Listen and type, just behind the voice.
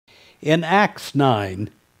In Acts 9,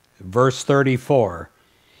 verse 34,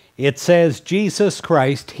 it says, Jesus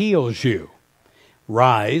Christ heals you.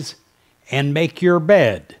 Rise and make your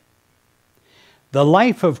bed. The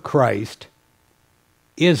life of Christ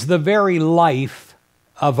is the very life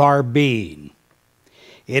of our being.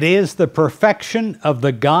 It is the perfection of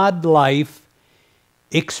the God life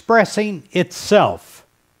expressing itself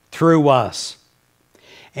through us,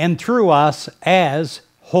 and through us as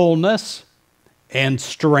wholeness and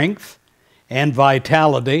strength and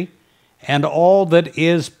vitality and all that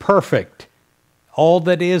is perfect, all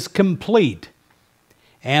that is complete,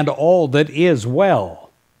 and all that is well.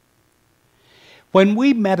 When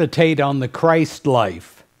we meditate on the Christ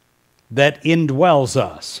life that indwells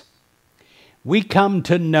us, we come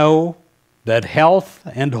to know that health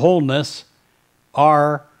and wholeness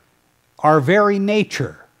are our very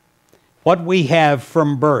nature, what we have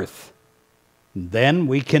from birth. Then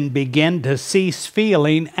we can begin to cease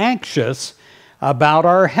feeling anxious about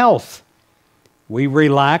our health. We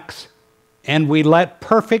relax and we let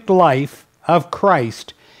perfect life of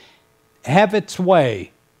Christ have its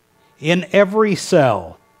way in every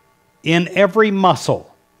cell, in every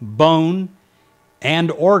muscle, bone,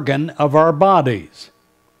 and organ of our bodies.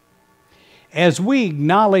 As we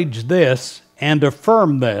acknowledge this and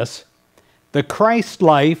affirm this, the Christ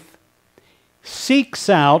life seeks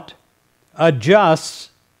out, adjusts,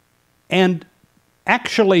 and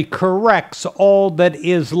actually corrects all that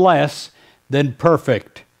is less than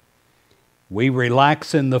perfect. We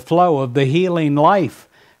relax in the flow of the healing life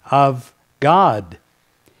of God,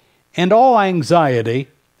 and all anxiety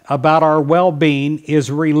about our well-being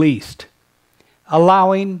is released,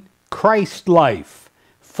 allowing Christ life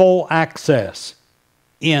full access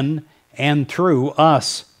in and through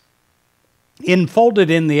us. Enfolded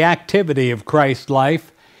in the activity of Christ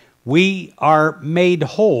life, we are made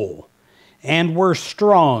whole, and we're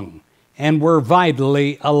strong, and we're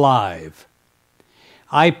vitally alive.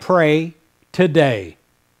 I pray today,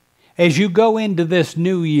 as you go into this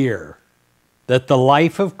new year, that the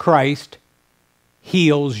life of Christ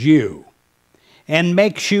heals you and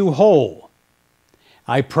makes you whole.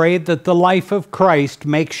 I pray that the life of Christ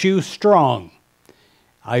makes you strong.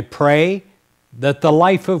 I pray that the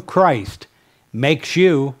life of Christ makes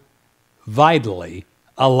you vitally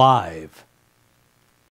alive.